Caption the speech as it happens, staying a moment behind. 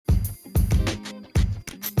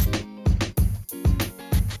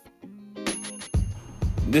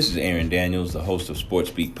This is Aaron Daniels, the host of Sports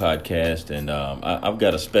Speak Podcast, and I've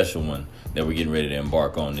got a special one that we're getting ready to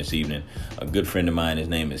embark on this evening. A good friend of mine, his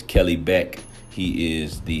name is Kelly Beck. He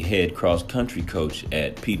is the head cross-country coach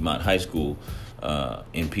at Piedmont High School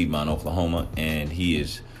in Piedmont, Oklahoma, and he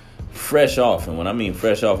is fresh off. And when I mean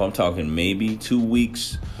fresh off, I'm talking maybe 2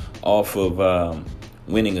 weeks off of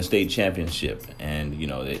winning a state championship. And, you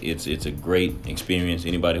know, it's a great experience.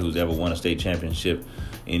 Anybody who's ever won a state championship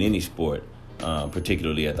in any sport,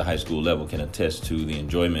 particularly at the high school level, can attest to the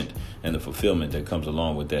enjoyment and the fulfillment that comes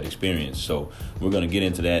along with that experience. So we're going to get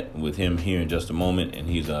into that with him here in just a moment, and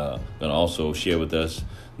he's going to also share with us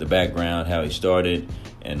the background, how he started,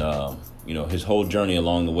 and his whole journey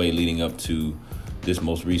along the way leading up to this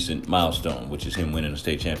most recent milestone, which is him winning a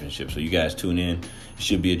state championship. So you guys tune in. It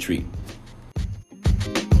should be a treat.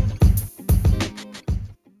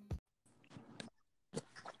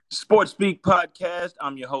 Sports Speak Podcast.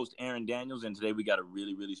 I'm your host, Aaron Daniels, and today we got a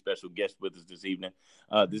really, really special guest with us this evening.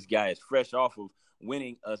 This guy is fresh off of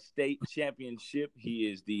winning a state championship. He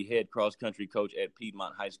is the head cross-country coach at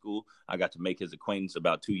Piedmont High School. I got to make his acquaintance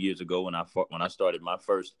about 2 years ago when I started my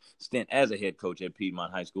first stint as a head coach at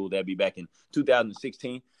Piedmont High School. That'd be back in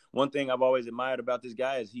 2016. One thing I've always admired about this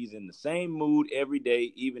guy is he's in the same mood every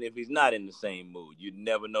day, even if he's not in the same mood. You'd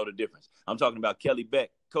never know the difference. I'm talking about Kelly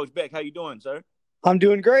Beck. Coach Beck, how you doing, sir? I'm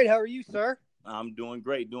doing great. How are you, sir? I'm doing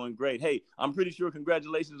great. Hey, I'm pretty sure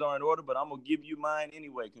congratulations are in order, but I'm going to give you mine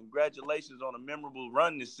anyway. Congratulations on a memorable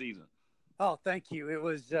run this season. Oh, thank you. It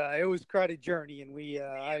was quite a journey, and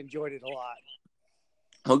I enjoyed it a lot.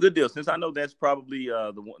 Well, good deal. Since I know that's probably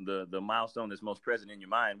the milestone that's most present in your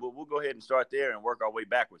mind, we'll go ahead and start there and work our way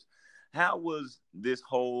backwards. How was this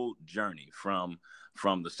whole journey from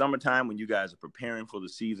the summertime when you guys are preparing for the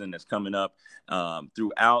season that's coming up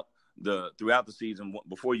throughout the season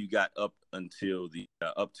before you got up until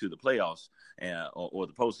up to the playoffs or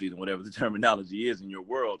the postseason, whatever the terminology is in your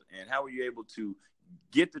world, and how were you able to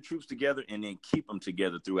get the troops together and then keep them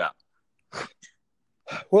together throughout?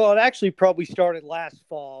 Well, it actually probably started last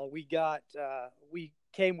fall. We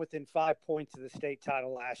came within 5 points of the state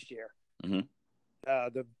title last year.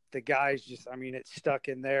 Mm-hmm. The guys it stuck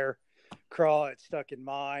in their craw, it stuck in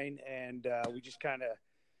mine, and we just kind of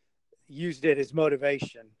used it as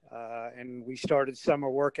motivation, and we started summer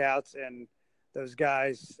workouts, and those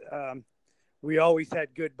guys, we always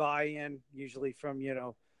had good buy-in, usually from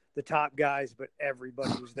the top guys, but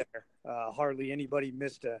everybody was there. Hardly anybody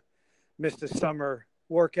missed a summer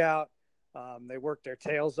workout. They worked their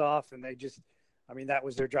tails off, and that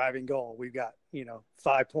was their driving goal. We've got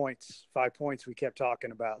 5 points we kept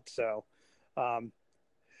talking about.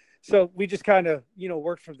 So we just kind of,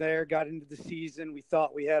 worked from there, got into the season. We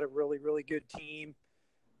thought we had a really, really good team.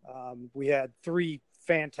 We had 3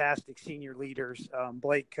 fantastic senior leaders,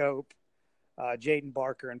 Blake Cope, Jaden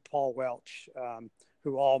Barker, and Paul Welch,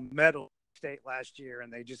 who all medaled state last year,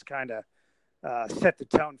 and they just kind of set the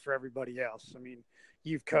tone for everybody else. I mean,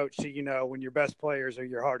 you've coached, so when your best players are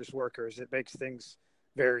your hardest workers, it makes things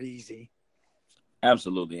very easy.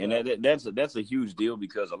 Absolutely. And that's a huge deal,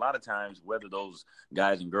 because a lot of times, whether those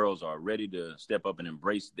guys and girls are ready to step up and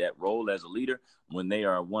embrace that role as a leader, when they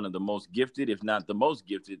are one of the most gifted, if not the most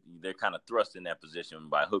gifted, they're kind of thrust in that position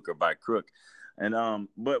by hook or by crook. And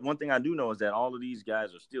but one thing I do know is that all of these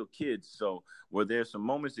guys are still kids. So were there some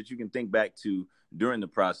moments that you can think back to during the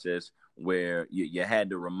process where you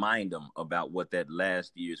had to remind them about what that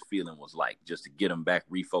last year's feeling was like, just to get them back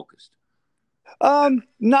refocused?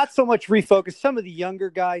 Not so much refocus. Some of the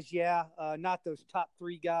younger guys, yeah. Not those top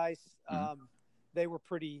 3 guys. They were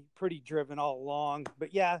pretty driven all along.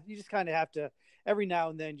 But yeah, you just kind of have to, every now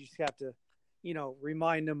and then, you just have to,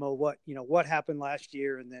 remind them of what happened last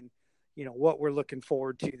year, and then, what we're looking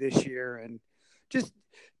forward to this year, and just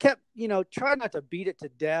kept, try not to beat it to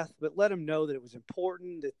death, but let them know that it was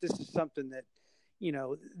important, that this is something that,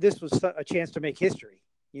 this was a chance to make history.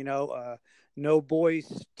 No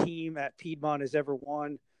boys team at Piedmont has ever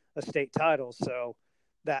won a state title, so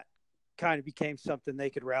that kind of became something they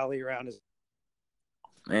could rally around.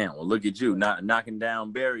 Man, well, look at you, not knocking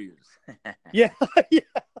down barriers. Yeah.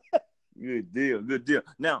 Good deal.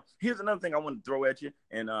 Now, here's another thing I want to throw at you,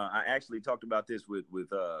 and I actually talked about this with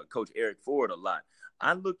Coach Eric Ford a lot.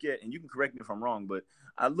 I look at, and you can correct me if I'm wrong, but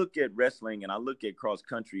I look at wrestling and I look at cross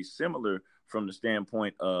country similar from the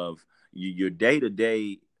standpoint of your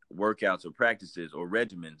day-to-day workouts or practices or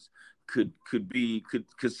regimens could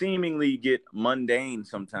seemingly get mundane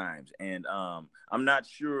sometimes. And I'm not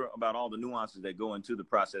sure about all the nuances that go into the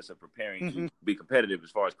process of preparing to be competitive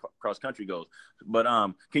as far as cross country goes. But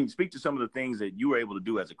can you speak to some of the things that you were able to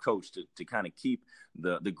do as a coach to kind of keep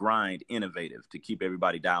the grind innovative, to keep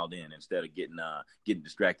everybody dialed in instead of getting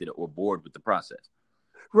distracted or bored with the process?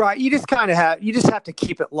 Right. You just have to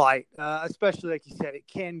keep it light, especially like you said, it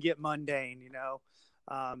can get mundane,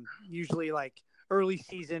 usually like early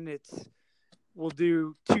season, we'll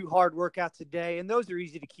do 2 hard workouts a day. And those are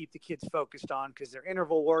easy to keep the kids focused on because they're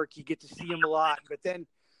interval work. You get to see them a lot, but then,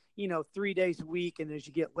 3 days a week. And as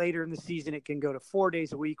you get later in the season, it can go to 4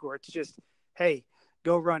 days a week where it's just, hey,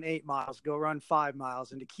 go run 8 miles, go run 5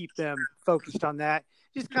 miles. And to keep them focused on that,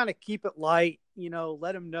 just kind of keep it light,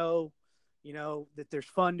 let them know, that there's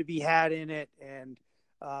fun to be had in it. And,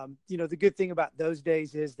 the good thing about those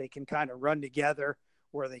days is they can kind of run together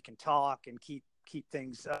where they can talk and keep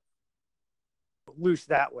things loose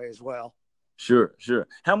that way as well. Sure.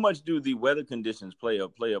 How much do the weather conditions play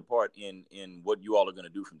a part in what you all are going to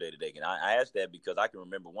do from day to day? And I asked that because I can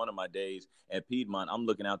remember one of my days at Piedmont. I'm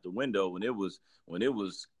looking out the window when it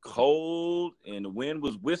was cold and the wind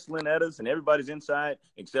was whistling at us, and everybody's inside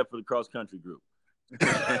except for the cross country group.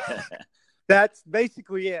 That's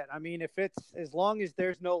basically it. I mean, as long as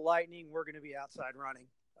there's no lightning, we're going to be outside running.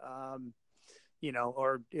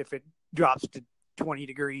 Or if it drops to 20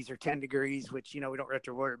 degrees or 10 degrees, which, we don't have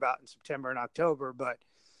to worry about in September and October, but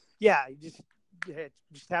yeah, you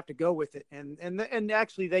just have to go with it. And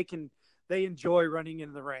actually they enjoy running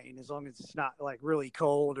in the rain as long as it's not like really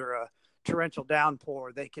cold or a torrential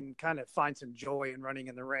downpour. They can kind of find some joy in running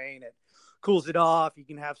in the rain. It cools it off. You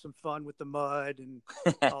can have some fun with the mud and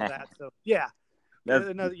all that. So yeah. That's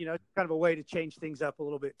another, kind of a way to change things up a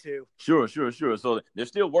little bit too. Sure. So they're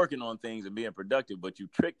still working on things and being productive, but you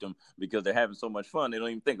tricked them because they're having so much fun. They don't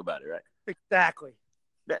even think about it, right? Exactly.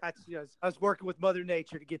 I was working with Mother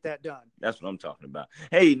Nature to get that done. That's what I'm talking about.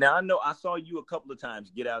 Hey, now I know I saw you a couple of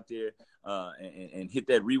times get out there and hit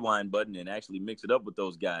that rewind button and actually mix it up with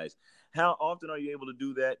those guys. How often are you able to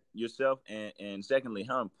do that yourself? And secondly,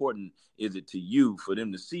 how important is it to you for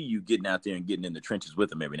them to see you getting out there and getting in the trenches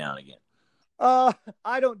with them every now and again?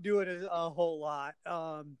 I don't do it a whole lot.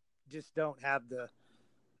 Just don't have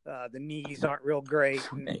the knees aren't real great.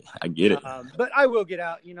 And, hey, I get it. But I will get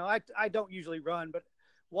out. I don't usually run, but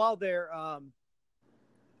while they're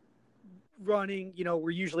running,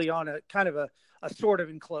 we're usually on a kind of a sort of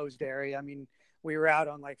enclosed area. I mean, we were out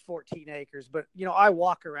on like 14 acres, but I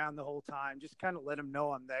walk around the whole time, just kind of let them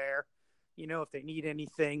know I'm there. If they need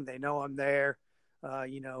anything, they know I'm there.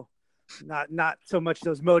 Not so much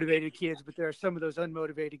those motivated kids, but there are some of those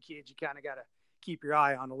unmotivated kids you kind of got to keep your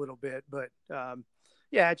eye on a little bit. But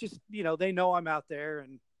yeah, just, they know I'm out there.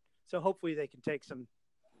 And so hopefully they can take some,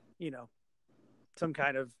 some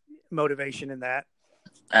kind of motivation in that.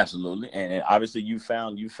 Absolutely. And obviously you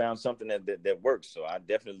found something that works. So I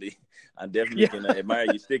definitely can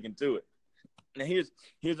admire you sticking to it. Now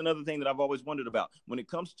here's another thing that I've always wondered about when it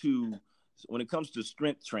comes to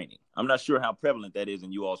strength training. I'm not sure how prevalent that is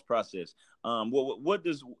in you all's process.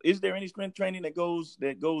 Is there any strength training that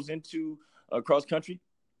goes into cross country?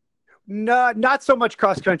 No, not so much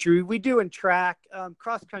cross country. We do in track.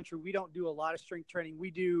 Cross country, we don't do a lot of strength training. We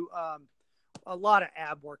do a lot of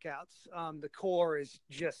ab workouts. The core is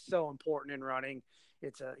just so important in running.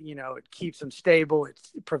 It keeps them stable. It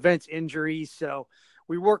prevents injuries. So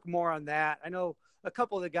we work more on that. I know a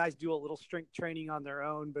couple of the guys do a little strength training on their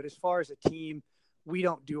own, but as far as a team, we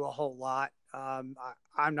don't do a whole lot. I'm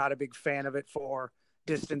not a big fan of it for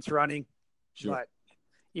distance running, sure.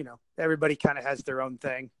 But everybody kind of has their own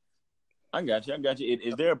thing. I got you.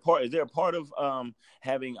 Is there a part of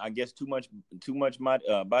having, I guess, too much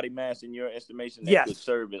body mass in your estimation that could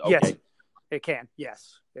serve it? Okay. Yes, it can.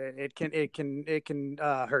 Yes, it can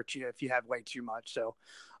hurt you if you have way too much. So,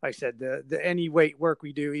 like I said, the any weight work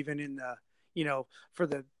we do, even in the for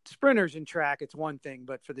the sprinters in track, it's one thing,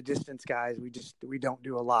 but for the distance guys, we don't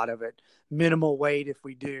do a lot of it. Minimal weight if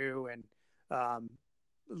we do, and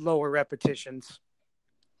lower repetitions.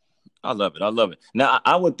 I love it. Now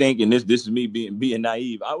I would think, and this is me being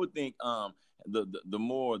naive, I would think the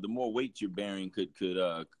more weight you're bearing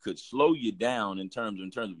could slow you down in terms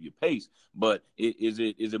of your pace. But is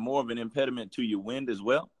it more of an impediment to your wind as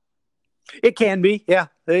well? It can be, yeah.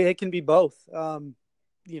 It can be both.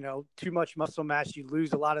 Too much muscle mass, you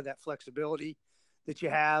lose a lot of that flexibility that you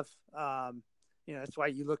have. That's why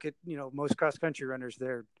you look at, most cross-country runners,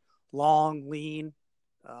 they're long, lean.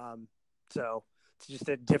 So it's just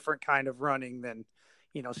a different kind of running than,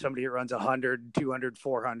 somebody who runs 100, 200,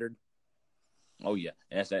 400. Oh yeah,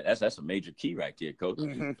 that's a major key right there, Coach.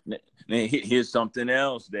 Mm-hmm. Now, here's something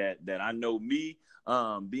else that I know me,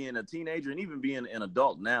 being a teenager and even being an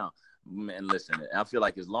adult now. Man, listen, I feel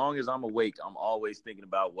like as long as I'm awake, I'm always thinking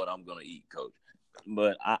about what I'm gonna eat, Coach.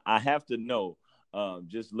 But I have to know,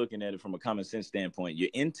 just looking at it from a common sense standpoint, your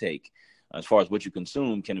intake, as far as what you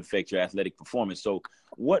consume, can affect your athletic performance. So,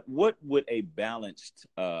 what would a balanced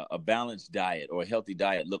diet or a healthy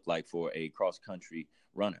diet look like for a cross country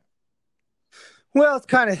runner? Well, it's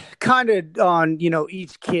kind of on,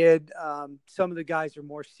 each kid. Some of the guys are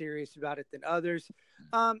more serious about it than others.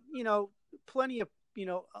 You know, plenty of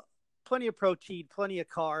plenty of protein, plenty of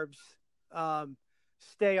carbs.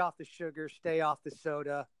 Stay off the sugar, stay off the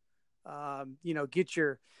soda. Get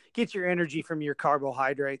your energy from your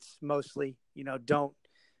carbohydrates mostly. Don't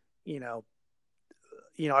you know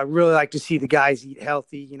I really like to see the guys eat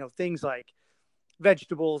healthy. Things like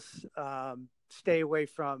vegetables. Stay away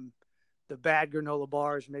from the bad granola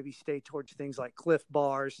bars, maybe stay towards things like Cliff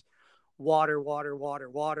bars, water, water, water,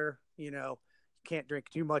 water. Can't drink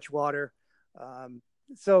too much water.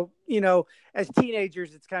 So, as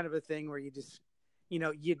teenagers, it's kind of a thing where you just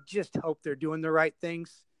hope they're doing the right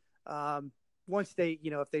things. Once they,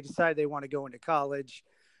 if they decide they want to go into college,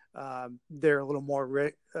 they're a little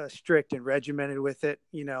more strict and regimented with it,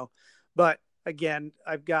 but again,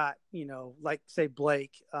 I've got, like say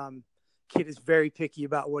Blake, kid is very picky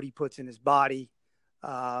about what he puts in his body.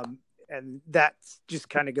 And that just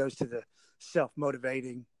kind of goes to the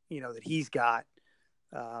self-motivating, that he's got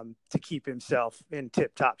to keep himself in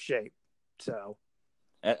tip-top shape. So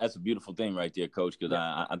that's a beautiful thing right there, Coach, because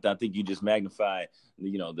I think you just magnify,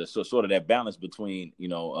 the sort of that balance between,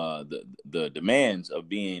 the demands of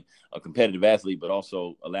being a competitive athlete, but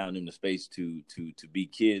also allowing them the space to be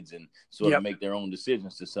kids and sort of make their own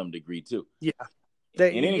decisions to some degree too. Yeah.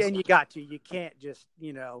 And you can't just,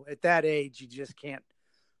 at that age, you just can't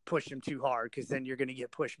push them too hard because then you're going to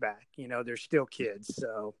get pushed back. They're still kids.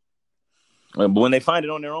 So, but when they find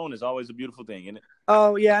it on their own, it's always a beautiful thing, isn't it?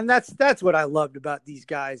 Oh yeah. And that's what I loved about these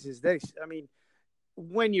guys is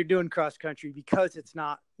when you're doing cross country, because it's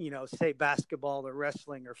not, say basketball or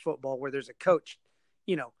wrestling or football where there's a coach,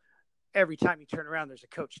 every time you turn around, there's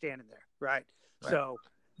a coach standing there. Right. So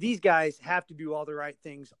these guys have to do all the right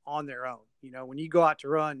things on their own. When you go out to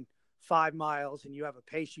run 5 miles and you have a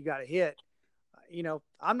pace you got to hit,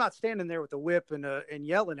 I'm not standing there with a whip and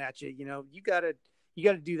yelling at you. You got to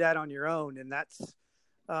do that on your own. And that's,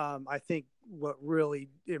 I think, what really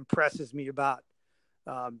impresses me about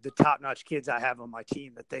the top-notch kids I have on my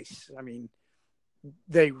team, that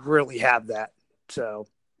they really have that. So.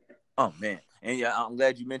 Oh man, and yeah, I'm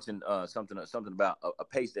glad you mentioned something about a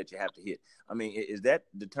pace that you have to hit. I mean, is that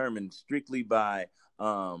determined strictly by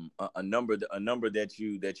a number that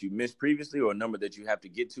you missed previously, or a number that you have to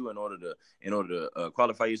get to in order to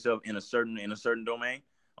qualify yourself in a certain domain?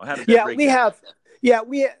 Or how does that break down?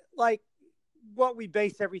 We like what we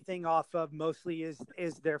base everything off of mostly is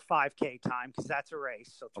their 5K time, because that's a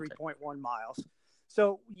race, so 3.1 miles.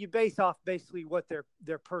 So you base off basically what their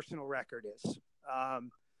personal record is.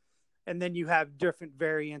 And then you have different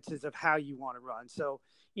variances of how you want to run. So,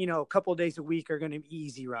 a couple of days a week are going to be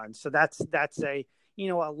easy runs. So that's a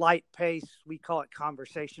light pace. We call it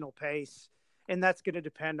conversational pace. And that's going to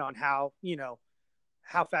depend on how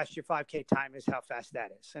fast your 5K time is, how fast that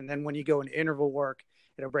is. And then when you go into interval work,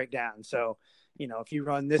 it'll break down. So, if you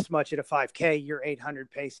run this much at a 5K, your 800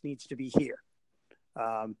 pace needs to be here.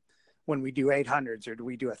 When we do 800s, or do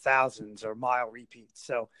we do 1,000s or mile repeats?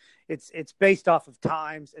 So it's based off of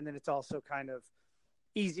times, and then it's also kind of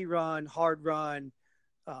easy run, hard run,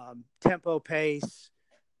 tempo pace,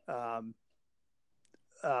 lactate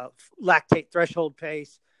threshold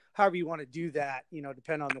pace. However you want to do that,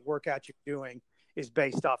 depending on the workout you're doing, is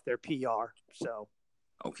based off their PR. So.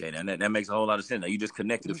 Okay, now that makes a whole lot of sense. Now you just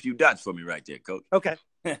connected a few dots for me right there, Coach. Okay.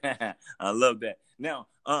 I love that. Now,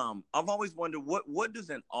 I've always wondered what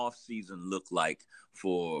does an off season look like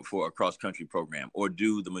for a cross country program, or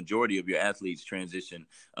do the majority of your athletes transition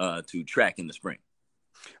to track in the spring?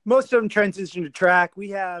 Most of them transition to track.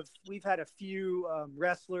 We've had a few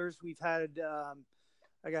wrestlers. We've had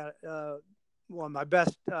I got my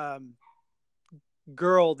best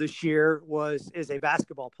girl this year is a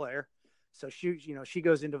basketball player. So she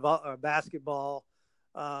goes into basketball.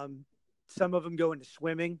 Some of them go into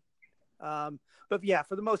swimming. But yeah,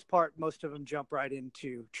 for the most part, most of them jump right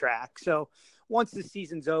into track. So once the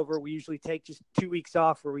season's over, we usually take just 2 weeks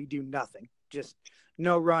off where we do nothing, just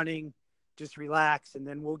no running, just relax. And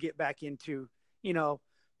then we'll get back into,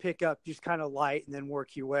 pick up just kind of light, and then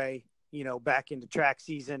work your way, back into track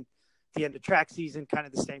season. At the end of track season, kind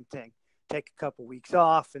of the same thing. take a couple weeks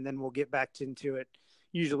off, and then we'll get back into it.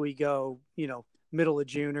 Usually we go, middle of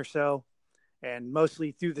June or so. And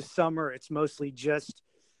mostly through the summer, it's mostly just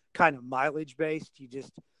kind of mileage based. You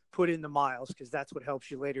just put in the miles because that's what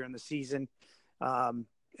helps you later in the season. And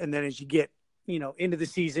then as you get, into the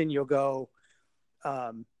season, you'll go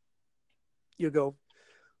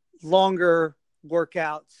longer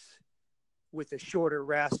workouts with a shorter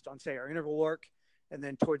rest on, say, our interval work. And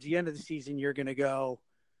then towards the end of the season, you're going to go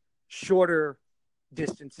shorter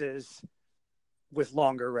distances with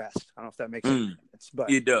longer rest. I don't know if that makes sense,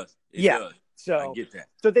 but it does. It does. So I get that.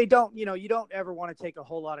 So they don't, you don't ever want to take a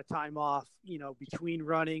whole lot of time off, between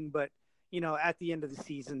running, but at the end of the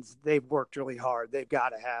seasons, they've worked really hard. They've got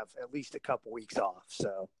to have at least a couple weeks off.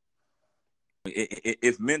 So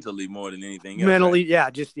if mentally more than anything else. Mentally,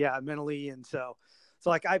 right? Mentally. And so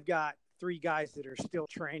like I've got 3 guys that are still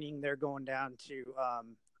training. They're going down to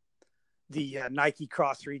the Nike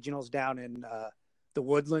Cross Regionals down in the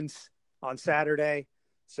Woodlands on Saturday.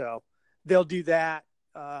 So they'll do that.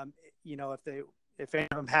 If any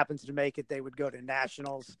of them happens to make it, they would go to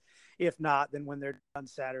nationals. If not, then when they're done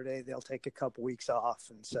Saturday, they'll take a couple weeks off.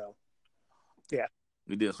 And so, yeah.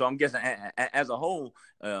 We did. So I'm guessing as a whole,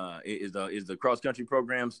 is the cross country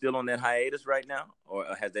program still on that hiatus right now, or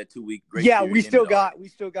has that 2-week grace? Yeah, we still got,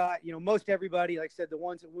 most everybody, like I said, the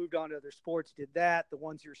ones that moved on to other sports did that. The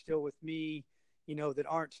ones who are still with me, that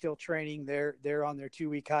aren't still training, they're on their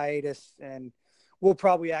 2-week hiatus, and we'll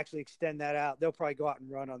probably actually extend that out. They'll probably go out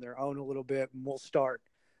and run on their own a little bit, and we'll start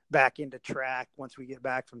back into track once we get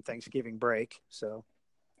back from Thanksgiving break. So.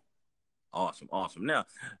 Awesome. Now,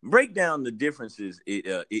 break down the differences,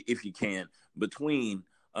 if you can, between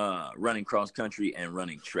running cross country and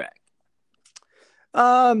running track.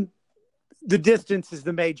 The distance is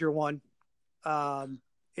the major one.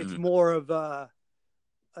 It's more of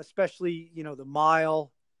especially, the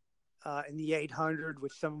mile and the 800,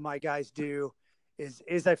 which some of my guys do,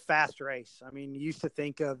 is a fast race. I mean, you used to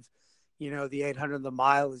think of, the 800 and the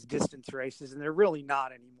mile as distance races, and they're really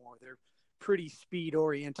not anymore. They're pretty speed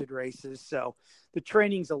oriented races. So the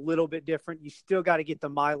training's a little bit different. You still got to get the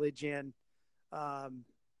mileage in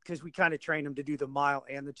because we kind of train them to do the mile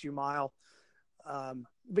and the 2 mile.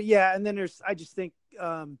 But yeah, and then I just think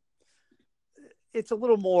it's a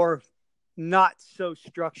little more not so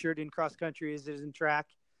structured in cross country as it is in track.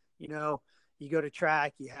 You go to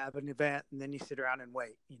track, you have an event, and then you sit around and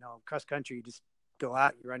wait. Cross country, you just go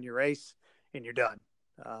out, you run your race, and you're done.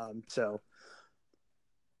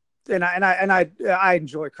 And I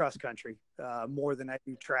enjoy cross country more than I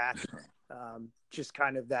do track, just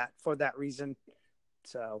kind of that for that reason.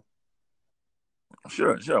 So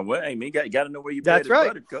sure. Well, hey, man, you got to know where you. That's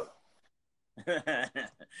right.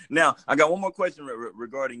 Now, I got one more question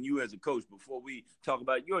regarding you as a coach before we talk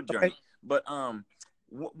about your journey. Okay. But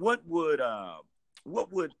what would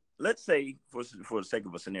let's say for the sake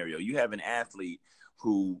of a scenario, you have an athlete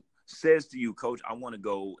who says to you, Coach, I want to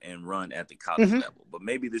go and run at the college level, but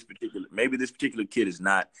maybe this particular kid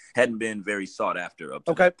hadn't been very sought after up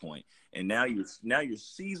to that point, and now your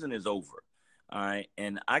season is over. All right,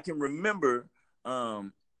 and I can remember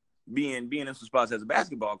being in some spots as a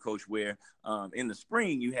basketball coach where in the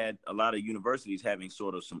spring you had a lot of universities having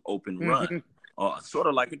sort of some open run. Sort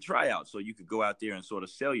of like a tryout, so you could go out there and sort of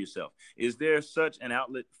sell yourself. Is there such an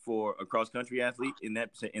outlet for a cross country athlete in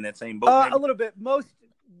that same boat? A little bit.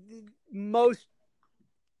 Most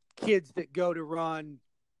kids that go to run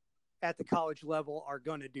at the college level are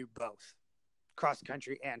going to do both cross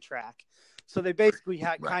country and track. So they basically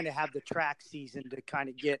kind of have the track season to kind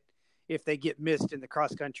of get, if they get missed in the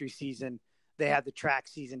cross country season, they have the track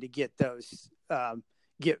season to get those,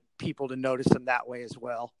 get people to notice them that way as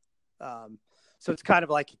well. So it's kind of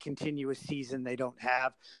like a continuous season they don't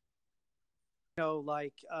have.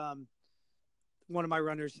 One of my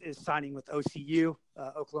runners is signing with OCU,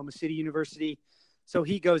 Oklahoma City University. So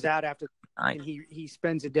he goes out after and he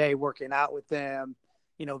spends a day working out with them,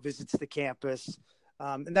 visits the campus.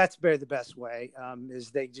 And that's the best way is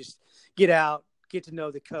they just get out, get to know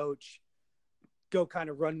the coach, go kind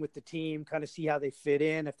of run with the team, kind of see how they fit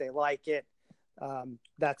in, if they like it.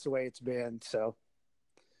 That's the way it's been. So.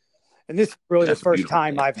 And this is really the first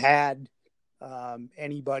time I've had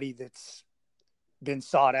anybody that's been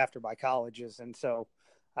sought after by colleges. And so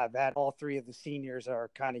I've had all 3 of the seniors are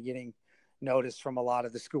kind of getting notice from a lot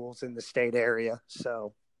of the schools in the state area.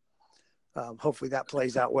 So hopefully that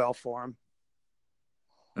plays out well for them.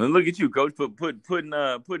 And look at you, Coach,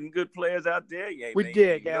 putting good players out there. Yeah, we man.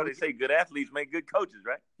 did. They say good athletes make good coaches,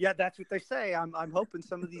 right? Yeah, that's what they say. I'm hoping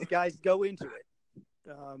some of these guys go into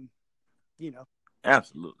it.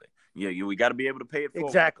 Absolutely. Yeah, we got to be able to pay it forward.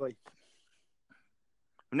 Exactly.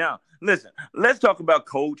 Now, listen, let's talk about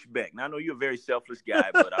Coach Beck. Now, I know you're a very selfless guy,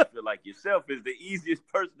 but I feel like yourself is the easiest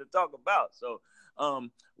person to talk about. So,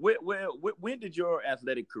 when did your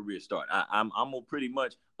athletic career start? I'm gonna pretty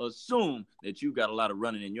much assume that you got a lot of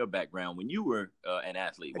running in your background when you were an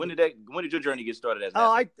athlete. When did your journey get started as an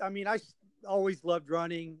athlete? I mean, I always loved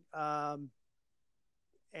running, but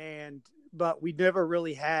we never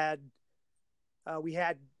really had. We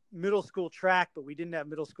had middle school track, but we didn't have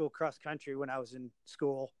middle school cross country when I was in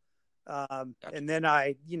school. Gotcha. And then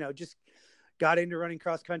I, just got into running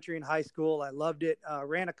cross country in high school. I loved it.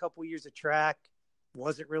 Ran a couple years of track.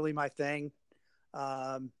 Wasn't really my thing.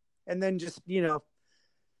 And then just,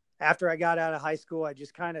 after I got out of high school, I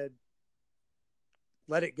just kind of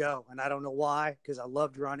let it go. And I don't know why, because I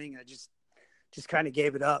loved running. I just kind of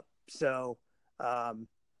gave it up. So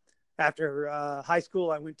after high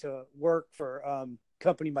school, I went to work for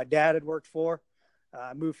company my dad had worked for.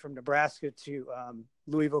 I moved from Nebraska to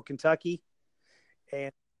Louisville, Kentucky,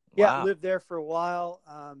 and lived there for a while,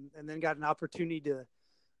 and then got an opportunity to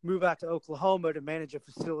move out to Oklahoma to manage a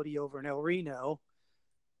facility over in El Reno,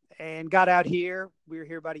 and got out here. We were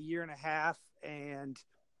here about a year and a half, and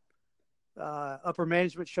upper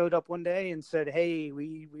management showed up one day and said, "Hey,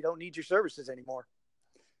 we don't need your services anymore."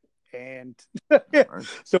 And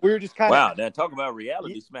so we were just kind of now talk about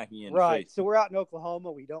reality smacking you in the face. So we're out in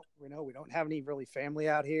Oklahoma. We don't have any really family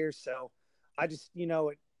out here. So I just, we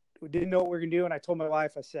didn't know what we were gonna do. And I told my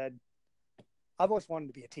wife, I said, I've always wanted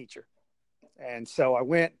to be a teacher. And so I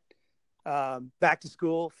went back to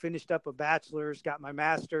school, finished up a bachelor's, got my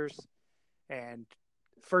master's, and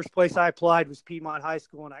first place I applied was Piedmont High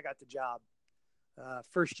School, and I got the job.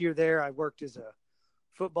 First year there, I worked as a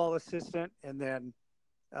football assistant, and then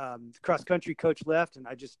the cross country coach left, and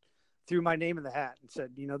I just threw my name in the hat and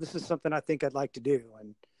said, this is something I think I'd like to do.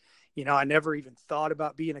 And, I never even thought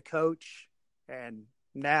about being a coach. And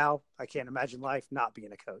now I can't imagine life not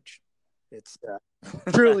being a coach. It's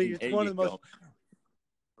truly, it's one of the most,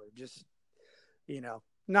 just,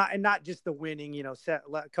 not just the winning, a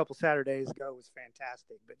couple Saturdays ago was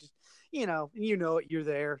fantastic, but just, you're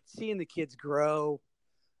there seeing the kids grow,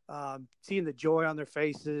 seeing the joy on their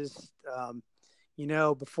faces,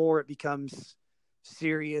 before it becomes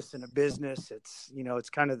serious and a business, it's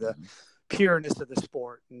kind of the pureness of the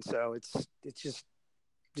sport. And so it's just,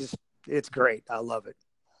 it's great. I love it.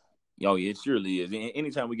 Oh, it surely is.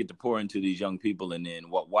 Anytime we get to pour into these young people and then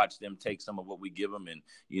watch them take some of what we give them and,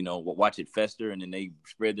 watch it fester and then they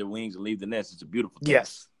spread their wings and leave the nest, it's a beautiful thing.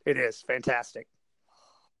 Yes, it is. Fantastic.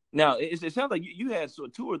 Now, it sounds like you had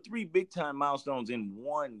 2 or 3 big-time milestones in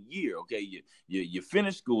 1 year, okay? You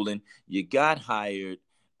finished schooling, you got hired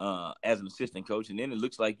as an assistant coach, and then it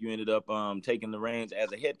looks like you ended up taking the reins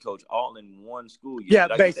as a head coach all in one school year. Yeah,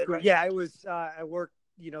 basically. Right? Yeah, it was I worked,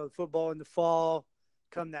 football in the fall.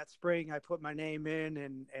 Come that spring, I put my name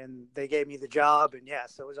in, and they gave me the job. And,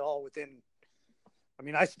 so it was all within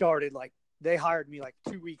 – I started they hired me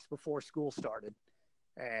 2 weeks before school started.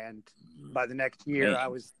 And by the next year, I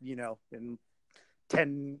was, in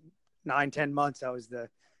 10 months, I was the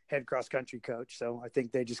head cross country coach. So I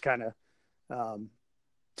think they just kind of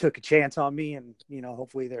took a chance on me, and,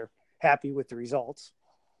 hopefully they're happy with the results.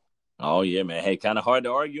 Oh, yeah, man. Hey, kind of hard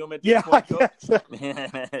to argue them at this point, Coach.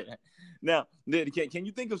 Now, can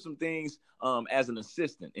you think of some things as an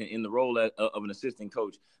assistant in the role of an assistant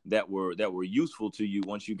coach that were useful to you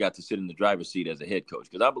once you got to sit in the driver's seat as a head coach?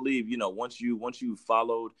 Because I believe once you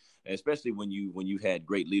followed, especially when you had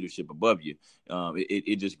great leadership above you,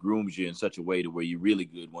 it just grooms you in such a way to where you're really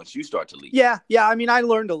good once you start to lead. Yeah. I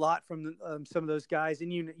learned a lot from some of those guys,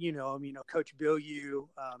 and Coach Bill,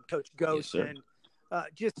 Coach Ghosten,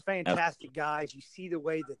 just fantastic guys. You see the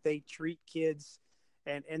way that they treat kids.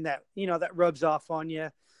 And that, that rubs off on you.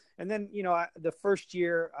 And then, the first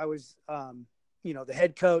year I was, the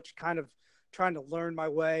head coach, kind of trying to learn my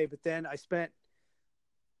way. But then I spent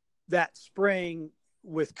that spring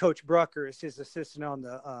with Coach Brucker as his assistant on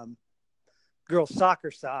the girls soccer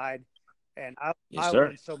side. And I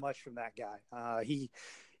learned so much from that guy. He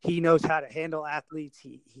knows how to handle athletes.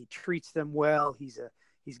 He treats them well. He's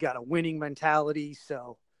got a winning mentality.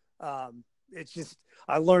 So, it's just,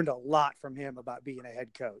 I learned a lot from him about being a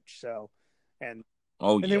head coach. So, and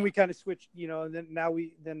then we kind of switched, and then now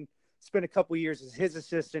we spent a couple of years as his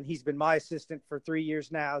assistant. He's been my assistant for 3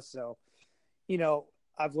 years now. So,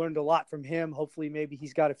 I've learned a lot from him. Hopefully maybe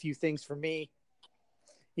he's got a few things for me,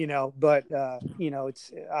 but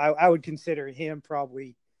it's, I would consider him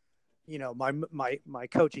probably, my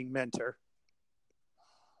coaching mentor.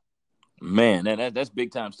 Man, that's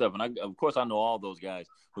big time stuff. And of course, I know all those guys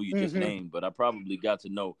who you just Mm-hmm. named, but I probably got to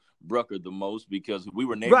know Brucker the most because we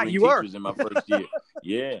were Right, neighboring you were. teachers in my first year.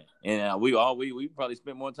 Yeah, and we probably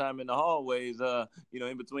spent more time in the hallways,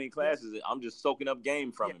 in between classes. I'm just soaking up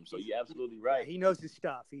game from him. So you're absolutely right. Yeah, he knows his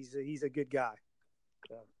stuff. He's a good guy.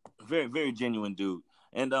 So. Very, very genuine dude.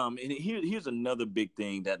 And here's another big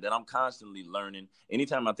thing that I'm constantly learning.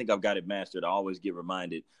 Anytime I think I've got it mastered, I always get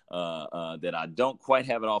reminded that I don't quite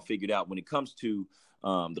have it all figured out when it comes to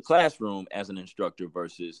the classroom as an instructor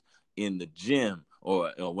versus in the gym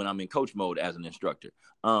or when I'm in coach mode as an instructor.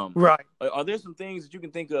 Right. Are there some things that you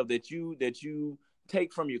can think of that you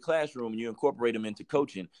take from your classroom and you incorporate them into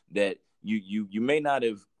coaching that you may not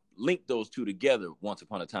have linked those two together once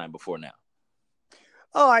upon a time before now?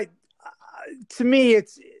 Oh, to me,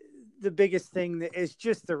 it's the biggest thing that is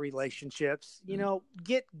just the relationships.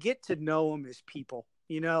 Get to know them as people.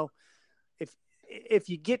 If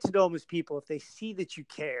you get to know them as people, if they see that you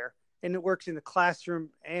care, and it works in the classroom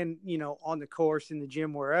and on the course, in the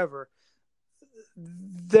gym, wherever,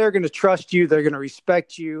 they're going to trust you. They're going to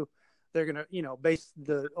respect you. They're going to, base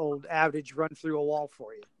the old adage, run through a wall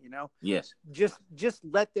for you. Yes. Just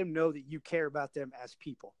let them know that you care about them as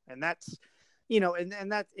people, and that's. And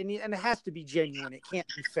it has to be genuine. It can't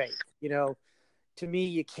be fake. To me,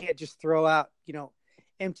 you can't just throw out,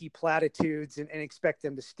 empty platitudes and expect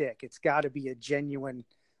them to stick. It's got to be a genuine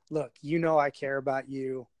look. I care about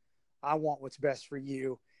you. I want what's best for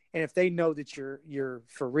you. And if they know that you're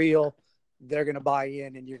for real, they're going to buy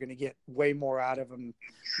in, and you're going to get way more out of them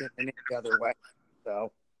than any other way.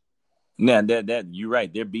 So. Now that you're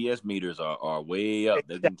right. Their BS meters are way up.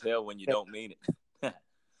 They can tell when you don't mean it.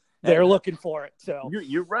 They're looking for it. So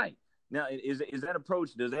you're right. Now, does that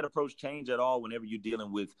approach change at all whenever you're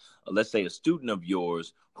dealing with, let's say, a student of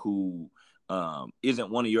yours who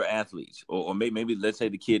isn't one of your athletes, or maybe let's say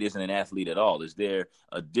the kid isn't an athlete at all? Is there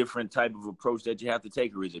a different type of approach that you have to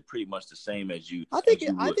take, or is it pretty much the same as you? I think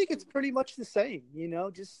it's pretty much the same.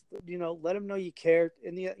 Just let them know you care,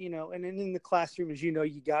 and and in the classroom, as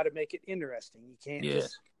you got to make it interesting. You can't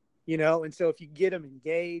just, and so if you get them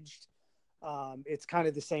engaged. It's kind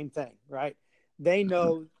of the same thing, right? They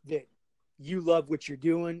know that you love what you're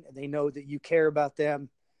doing, and they know that you care about them,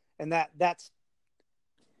 and that's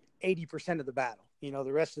 80% of the battle.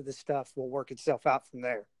 The rest of the stuff will work itself out from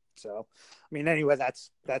there. So, anyway, that's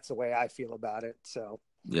the way I feel about it. So,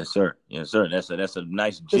 yes, sir. That's a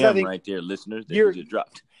nice gem right there, listeners. That you just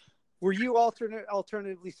dropped. Were you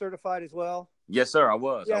alternatively certified as well? Yes, sir. I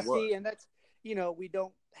was. Yeah. See, and that's we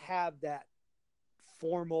don't have that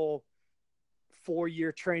formal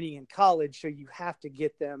 4-year training in college, so you have to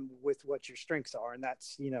get them with what your strengths are, and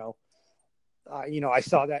that's I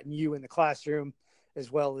saw that in you in the classroom,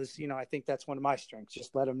 as well as I think that's one of my strengths.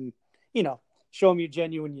 Just let them, show them you're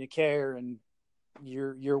genuine, you care, and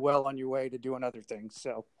you're well on your way to doing other things.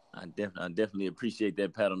 So I definitely appreciate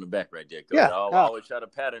that pat on the back right there, Coach. Yeah, I always try to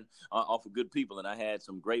pattern off of good people, and I had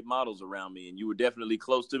some great models around me, and you were definitely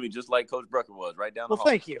close to me, just like Coach Brucker was, right down the hall.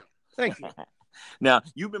 Well, thank you. Now,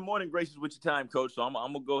 you've been more than gracious with your time, Coach, so I'm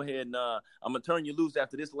going to go ahead and I'm going to turn you loose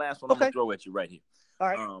after this last one. I'm going to throw at you right here. All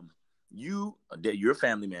right. You're a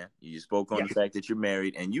family man. You spoke on the fact that you're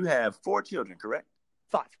married, and you have 4 children, correct?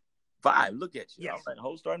 5. Look at you. Yes. All right,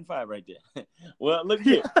 whole starting 5 right there. Well, look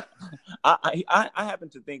here. I happen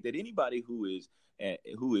to think that anybody who is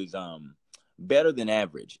better than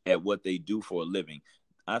average at what they do for a living,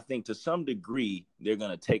 I think to some degree they're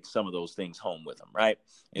going to take some of those things home with them, right?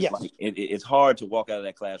 It's hard to walk out of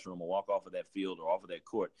that classroom or walk off of that field or off of that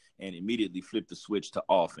court and immediately flip the switch to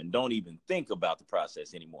off and don't even think about the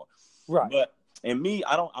process anymore. Right. But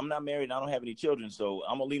I'm not married and I don't have any children, so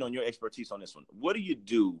I'm going to lean on your expertise on this one. What do you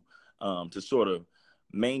do to sort of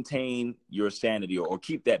maintain your sanity or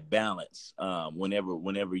keep that balance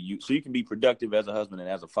whenever you can be productive as a husband and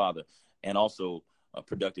as a father, and also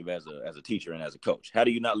productive as a teacher and as a coach? How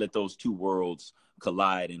do you not let those two worlds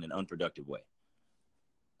collide in an unproductive way?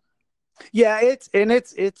 Yeah, it's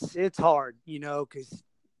hard, because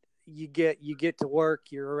you get to work,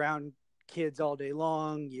 you're around kids all day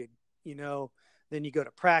long, then you go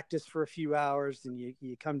to practice for a few hours, and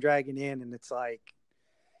you come dragging in, and it's like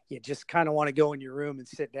you just kind of want to go in your room and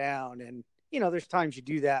sit down, and there's times you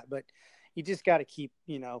do that, but you just got to keep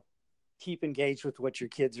engaged with what your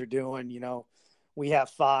kids are doing. We have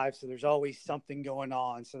 5, so there's always something going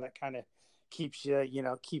on. So that kind of keeps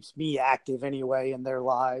keeps me active anyway in their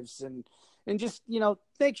lives, and just,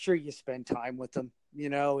 make sure you spend time with them.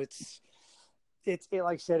 It's like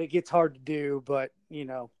I said, it gets hard to do, but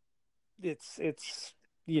it's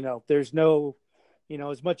there's no,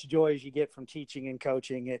 as much joy as you get from teaching and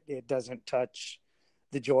coaching, it doesn't touch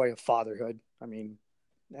the joy of fatherhood. I mean,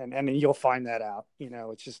 and you'll find that out.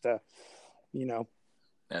 It's just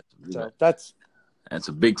that's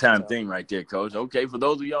a big time thing right there, Coach. Okay, for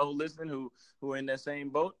those of y'all who listening who are in that same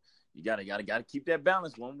boat, you gotta keep that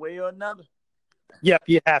balance one way or another. Yep,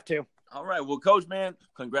 you have to. All right, well, Coach, man,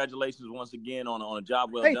 congratulations once again on a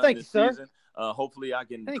job well done thank this you, season. Hopefully, I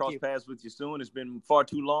can cross you. paths with you soon. It's been far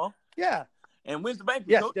too long. Yeah. And when's the banquet?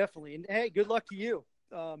 Yes, Coach? definitely. And hey, good luck to you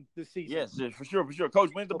this season. Yes, for sure.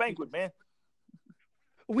 Coach, when's the banquet, man?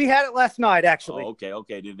 We had it last night, actually. Oh,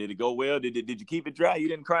 okay. Did it go well? Did you keep it dry? You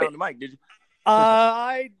didn't cry on the mic, did you?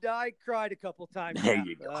 I cried a couple times. There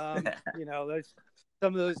you go. There's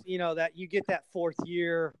some of those, that you get that fourth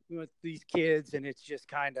year with these kids, and it's just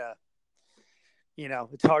kind of,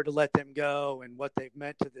 it's hard to let them go and what they've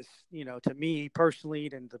meant to this, to me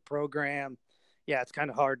personally and the program. Yeah, it's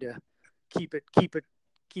kind of hard to keep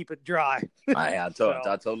it dry. I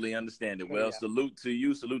totally understand it. Well, yeah. Salute to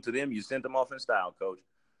you. Salute to them. You sent them off in style, Coach.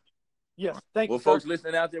 Yes, thank you. Well, folks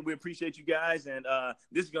listening out there, we appreciate you guys. And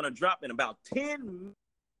this is going to drop in about 10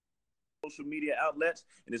 social media outlets.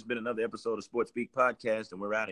 And it's been another episode of Sports Speak Podcast, and we're out of here.